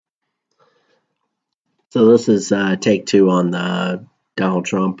So this is take two on the Donald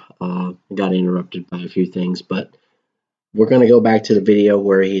Trump. Got interrupted by a few things, but we're going to go back to the video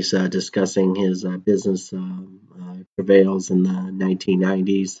where he's discussing his business travails in the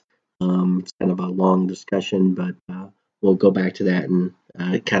 1990s. It's kind of a long discussion, but we'll go back to that, and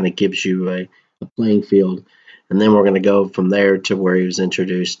it kind of gives you a playing field. And then we're going to go from there to where he was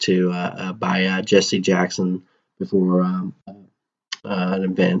introduced to by Jesse Jackson before an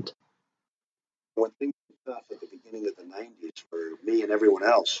event. When things were tough at the beginning of the 90s for me and everyone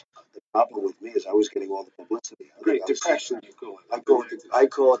else, the problem with me is I was getting all the publicity. Great Depression, you call it. I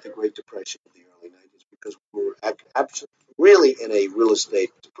call it the Great Depression of the early 90s because we were really in a real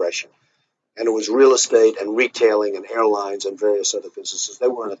estate depression. And it was real estate and retailing and airlines and various other businesses. They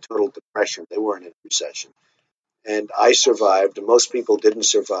were in a total depression. They weren't in a recession. And I survived, and most people didn't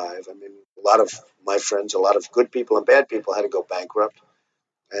survive. I mean, a lot of my friends, a lot of good people and bad people had to go bankrupt,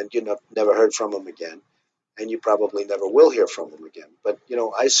 and never heard from them again. And you probably never will hear from them again. But,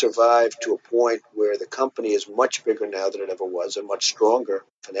 I survived to a point where the company is much bigger now than it ever was and much stronger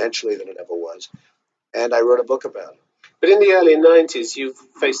financially than it ever was. And I wrote a book about it. But in the early 90s, you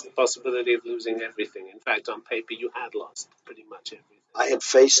faced the possibility of losing everything. In fact, on paper, you had lost pretty much everything. I had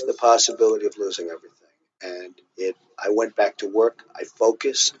faced the possibility of losing everything. And I went back to work. I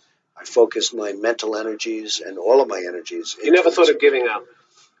focused my mental energies and all of my energies. You never thought of giving up?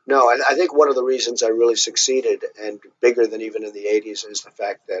 No, I think one of the reasons I really succeeded, and bigger than even in the 80s, is the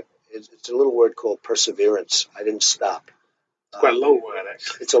fact that it's a little word called perseverance. I didn't stop. It's quite a long word,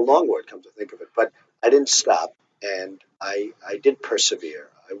 actually. It's a long word, come to think of it. But I didn't stop, and I did persevere.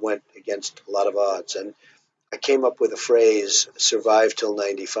 I went against a lot of odds, and I came up with a phrase, survive till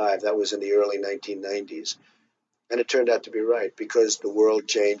 95. That was in the early 1990s. And it turned out to be right because the world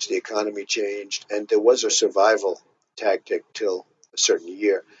changed, the economy changed, and there was a survival tactic till a certain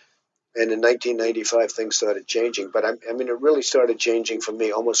year. And in 1995, things started changing. But I mean, it really started changing for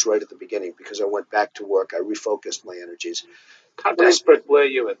me almost right at the beginning because I went back to work. I refocused my energies. How desperate were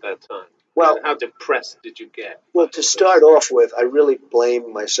you at that time? Well, how depressed did you get? Well, to start off with, I really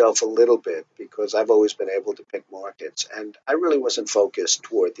blame myself a little bit because I've always been able to pick markets. And I really wasn't focused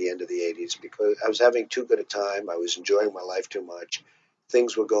toward the end of the 80s because I was having too good a time. I was enjoying my life too much.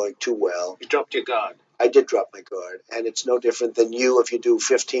 Things were going too well. You dropped your guard. I did drop my guard. And it's no different than you if you do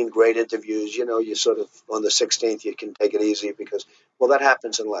 15 great interviews. You sort of, on the 16th, you can take it easy because, well, that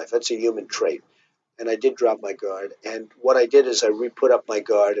happens in life. That's a human trait. And I did drop my guard. And what I did is I re-put up my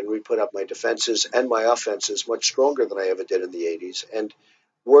guard and re-put up my defenses and my offenses much stronger than I ever did in the 80s and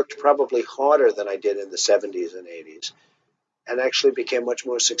worked probably harder than I did in the 70s and 80s and actually became much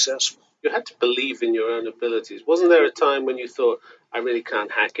more successful. You had to believe in your own abilities. Wasn't there a time when you thought, I really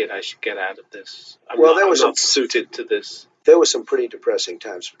can't hack it, I should get out of this? I'm not suited to this. There were some pretty depressing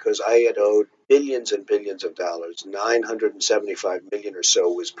times because I had owed billions and billions of dollars. 975 million or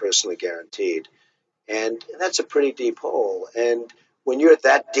so was personally guaranteed. And that's a pretty deep hole. And when you're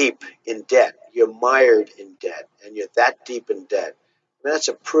that deep in debt, you're mired in debt, and you're that deep in debt, that's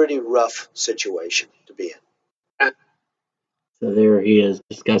a pretty rough situation to be in. So there he is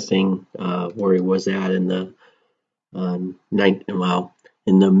discussing where he was at in the in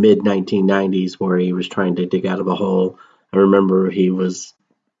the mid 1990s, where he was trying to dig out of a hole. I remember he was,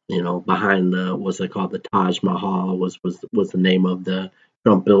 behind what's it called, the Taj Mahal was the name of the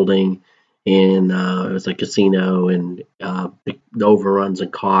Trump building, and it was a casino, and the overruns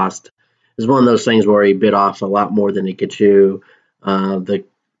and cost. It was one of those things where he bit off a lot more than he could chew. The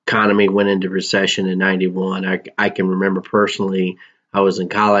economy went into recession in 91. I can remember personally, I was in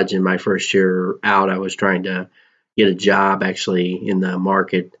college, and my first year out, I was trying to get a job actually in the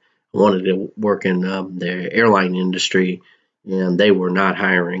market. I wanted to work in the airline industry, and they were not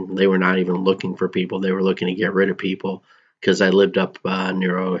hiring. They were not even looking for people. They were looking to get rid of people because I lived up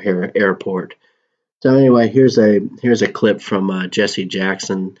near O'Hare Airport. So anyway, here's a clip from Jesse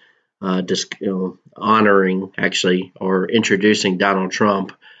Jackson just honoring actually or introducing Donald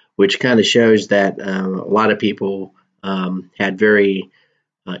Trump, which kind of shows that a lot of people had very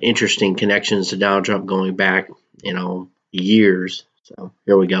interesting connections to Donald Trump going back, years. So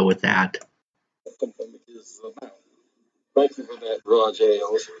here we go with that. Thank you for that, Roger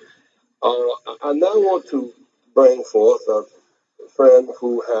Ailes. I now want to bring forth a friend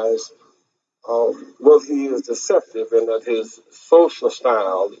who has, he is deceptive in that his social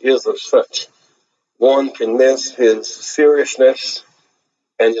style is of such. One can miss his seriousness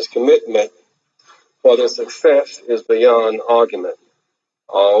and his commitment for the success is beyond argument.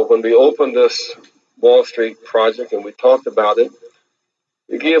 When we opened this Wall Street project and we talked about it,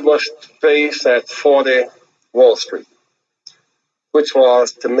 we gave us space at 40 Wall Street, which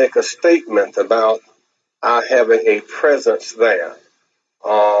was to make a statement about having a presence there.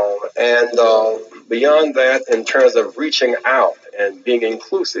 And beyond that, in terms of reaching out and being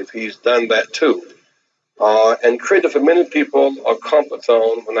inclusive, he's done that too. And created for many people a comfort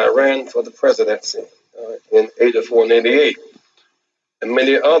zone when I ran for the presidency in 84 and 88. And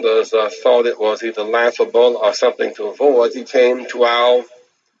many others thought it was either laughable or something to avoid. He came to our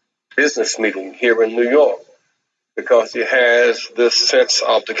business meeting here in New York because he has this sense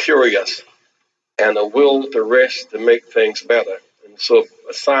of the curious and a will to rest to make things better. And so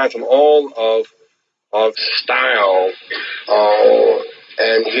aside from all of style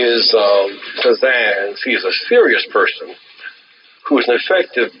and his pizzazz, he's a serious person who's an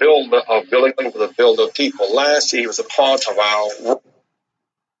effective builder of building with a builder of people. Last year, he was a part of our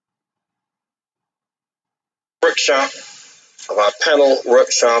workshop, of our panel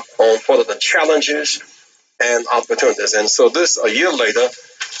workshop on what are the challenges and opportunities. And so a year later,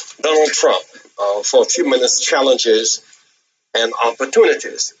 Donald Trump, for a few minutes, challenges and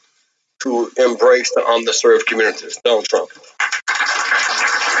opportunities to embrace the underserved communities. Donald Trump.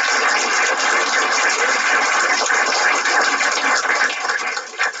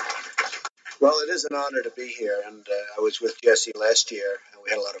 Well, it is an honor to be here, and I was with Jesse last year, and we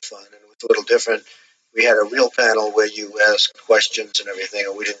had a lot of fun, and it was a little different. We had a real panel where you asked questions and everything,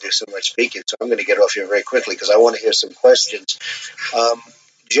 and we didn't do so much speaking, so I'm going to get off here very quickly because I want to hear some questions.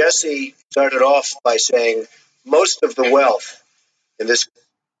 Jesse started off by saying most of the wealth in this.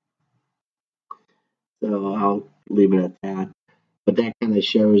 So I'll leave it at that. But that kind of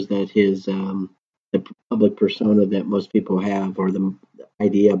shows that his the public persona that most people have, or the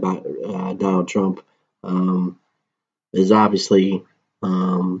idea about Donald Trump, is obviously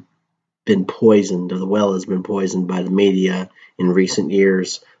been poisoned, or the well has been poisoned by the media in recent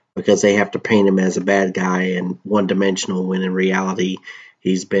years, because they have to paint him as a bad guy and one-dimensional, when in reality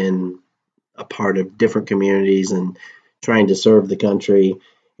he's been a part of different communities and trying to serve the country,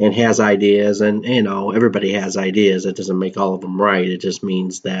 and has ideas. And everybody has ideas. It doesn't make all of them right. It just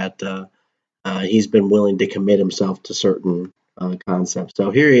means that he's been willing to commit himself to certain concepts. So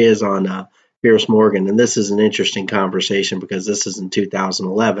here he is on Piers Morgan, and this is an interesting conversation because this is in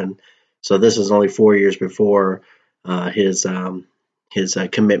 2011. So this is only 4 years before his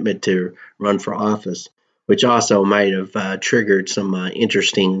commitment to run for office, which also might have triggered some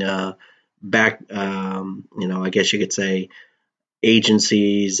interesting I guess you could say,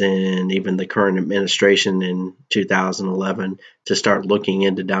 agencies and even the current administration in 2011 to start looking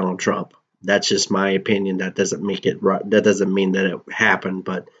into Donald Trump. That's just my opinion. That doesn't make it right. That doesn't mean that it happened,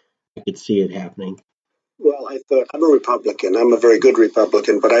 but I could see it happening. Well, I thought, I'm a Republican. I'm a very good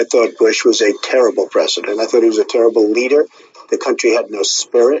Republican, but I thought Bush was a terrible president. I thought he was a terrible leader. The country had no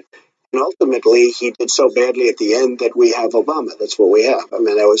spirit. And ultimately, he did so badly at the end that we have Obama. That's what we have. I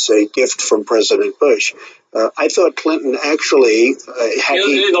mean, that was a gift from President Bush. I thought Clinton actually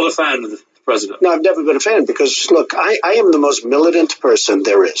You're not a fan of the president? No, I've never been a fan because, look, I am the most militant person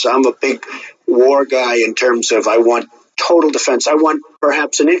there is. I'm a big war guy in terms of I want total defense. I want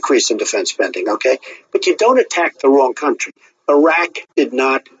perhaps an increase in defense spending, okay? But you don't attack the wrong country. Iraq did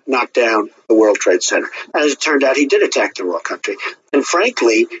not knock down the World Trade Center. As it turned out, he did attack the wrong country. And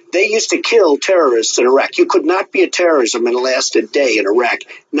frankly, they used to kill terrorists in Iraq. You could not be a terrorism and last a day in Iraq.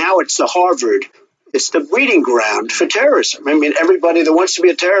 Now it's the Harvard. It's the breeding ground for terrorism. I mean, everybody that wants to be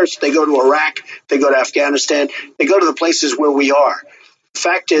a terrorist, they go to Iraq, they go to Afghanistan, they go to the places where we are. The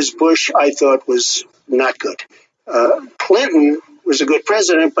fact is, Bush, I thought, was not good. Clinton was a good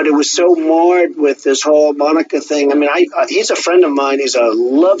president, but it was so marred with this whole Monica thing. I mean, he's a friend of mine. He's a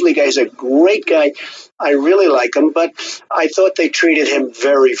lovely guy. He's a great guy. I really like him, but I thought they treated him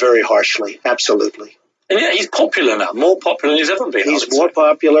very, very harshly. Absolutely. And yeah, he's popular now, more popular than he's ever been. He's more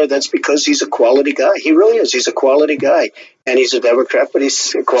popular. That's because he's a quality guy. He really is. He's a quality guy. And he's a Democrat, but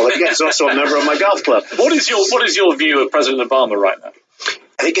he's a quality guy. He's also a member of my golf club. What is your view of President Obama right now?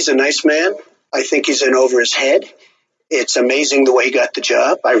 I think he's a nice man. I think he's in over his head. It's amazing the way he got the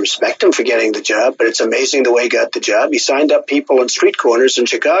job. I respect him for getting the job, but it's amazing the way he got the job. He signed up people on street corners in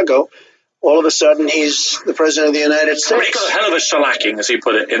Chicago. All of a sudden, he's the president of the United States. I mean, he got a hell of a shellacking, as he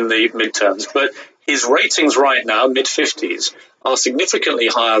put it, in the midterms. But his ratings right now, mid-50s, are significantly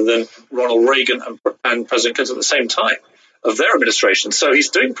higher than Ronald Reagan and President Clinton at the same time of their administration. So he's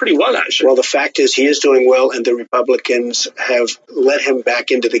doing pretty well, actually. Well, the fact is he is doing well, and the Republicans have let him back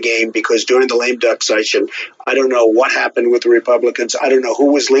into the game because during the lame duck session, I don't know what happened with the Republicans. I don't know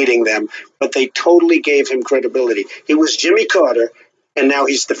who was leading them, but they totally gave him credibility. He was Jimmy Carter, and now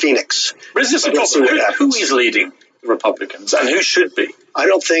he's the Phoenix. But is this a problem? Who is leading the Republicans, and who should be? I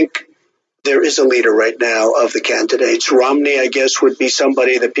don't think there is a leader right now of the candidates. Romney, I guess, would be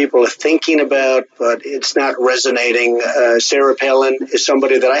somebody that people are thinking about, but it's not resonating. Sarah Palin is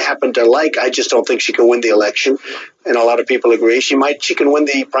somebody that I happen to like. I just don't think she can win the election, and a lot of people agree. She can win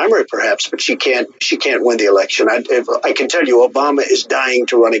the primary perhaps, but she can't win the election. I can tell you, Obama is dying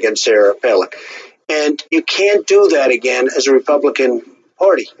to run against Sarah Palin, and you can't do that again as a Republican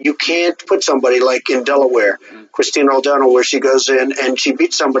Party. You can't put somebody like in Delaware, Christine O'Donnell, where she goes in and she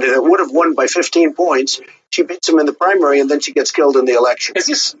beats somebody that would have won by 15 points. She beats him in the primary, and then she gets killed in the election.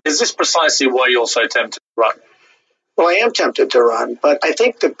 Is this precisely why you're so tempted to run? Well, I am tempted to run, but I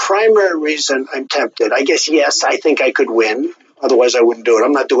think the primary reason I'm tempted, I guess, yes, I think I could win. Otherwise, I wouldn't do it.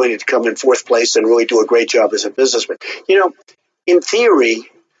 I'm not doing it to come in fourth place and really do a great job as a businessman. In theory,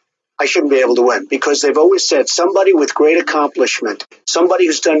 I shouldn't be able to win, because they've always said somebody with great accomplishment, somebody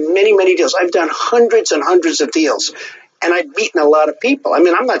who's done many, many deals. I've done hundreds and hundreds of deals, and I've beaten a lot of people. I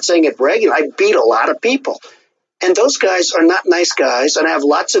mean, I'm not saying it bragging. I beat a lot of people. And those guys are not nice guys, and I have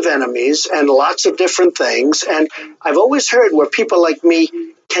lots of enemies and lots of different things. And I've always heard where people like me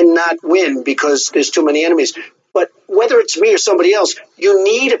cannot win because there's too many enemies. But whether it's me or somebody else, you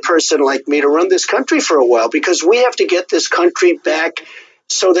need a person like me to run this country for a while, because we have to get this country back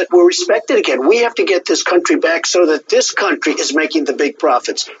so that we're respected again. We have to get this country back so that this country is making the big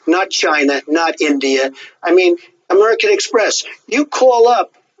profits, not China, not India. I mean, American Express, you call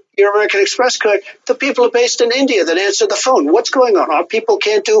up your American Express card, the people are based in India that answer the phone. What's going on? Our people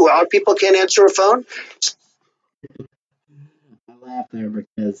can't answer a phone? I laugh there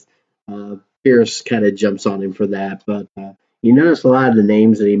because Pierce kind of jumps on him for that. But you notice a lot of the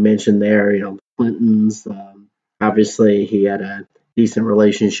names that he mentioned there, Clintons. Obviously, he had a decent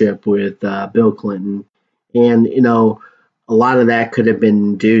relationship with Bill Clinton. And, a lot of that could have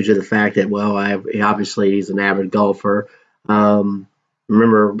been due to the fact that, obviously he's an avid golfer.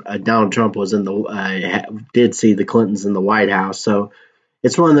 Remember, Donald Trump was did see the Clintons in the White House. So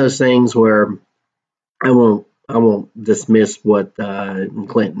it's one of those things where I won't dismiss what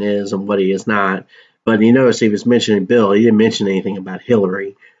Clinton is and what he is not. But you notice he was mentioning Bill. He didn't mention anything about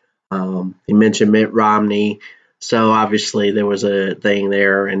Hillary. He mentioned Mitt Romney. So obviously there was a thing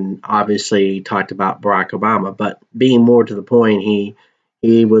there, and obviously he talked about Barack Obama. But being more to the point,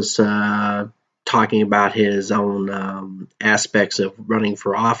 he was talking about his own aspects of running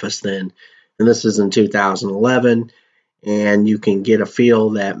for office then. And this is in 2011, and you can get a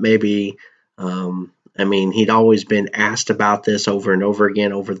feel that maybe, he'd always been asked about this over and over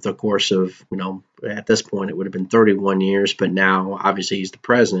again over the course of, at this point it would have been 31 years, but now obviously he's the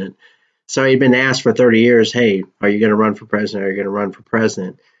president. So he'd been asked for 30 years, hey, are you going to run for president? Are you going to run for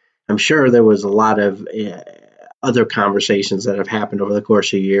president? I'm sure there was a lot of other conversations that have happened over the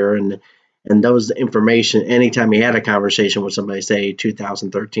course of a year. And those information, anytime he had a conversation with somebody, say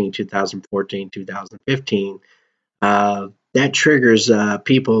 2013, 2014, 2015, that triggers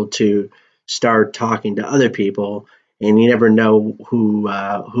people to start talking to other people. And you never know who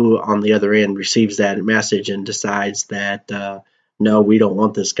on the other end receives that message and decides that, no, we don't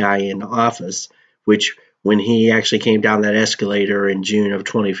want this guy in office, which when he actually came down that escalator in June of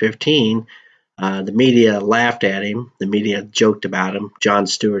 2015, the media laughed at him. The media joked about him. Jon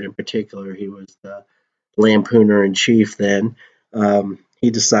Stewart in particular, he was the lampooner in chief then. He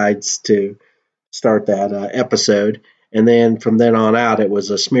decides to start that episode. And then from then on out, it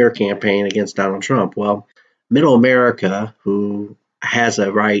was a smear campaign against Donald Trump. Well, middle America, who has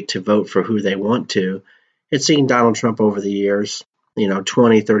a right to vote for who they want to, had seen Donald Trump over the years,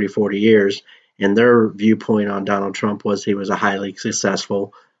 20, 30, 40 years, and their viewpoint on Donald Trump was he was a highly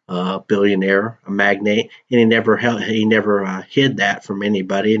successful billionaire, a magnate, and he never hid that from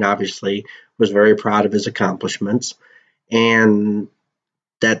anybody, and obviously was very proud of his accomplishments. And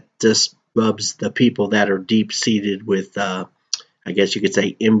that just rubs the people that are deep-seated with, I guess you could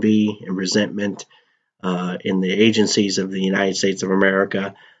say, envy and resentment in the agencies of the United States of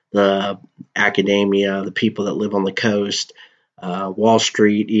America, the academia, the people that live on the coast, Wall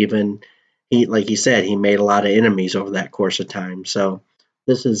Street even. Like he said, he made a lot of enemies over that course of time. So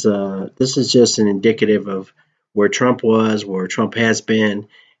this is just an indicative of where Trump was, where Trump has been,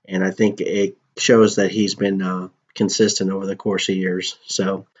 and I think it shows that he's been consistent over the course of years.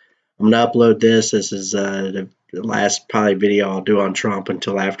 So I'm going to upload this. This is the last probably video I'll do on Trump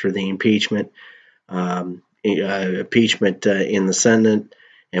until after the impeachment in the Senate,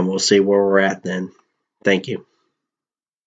 and we'll see where we're at then. Thank you.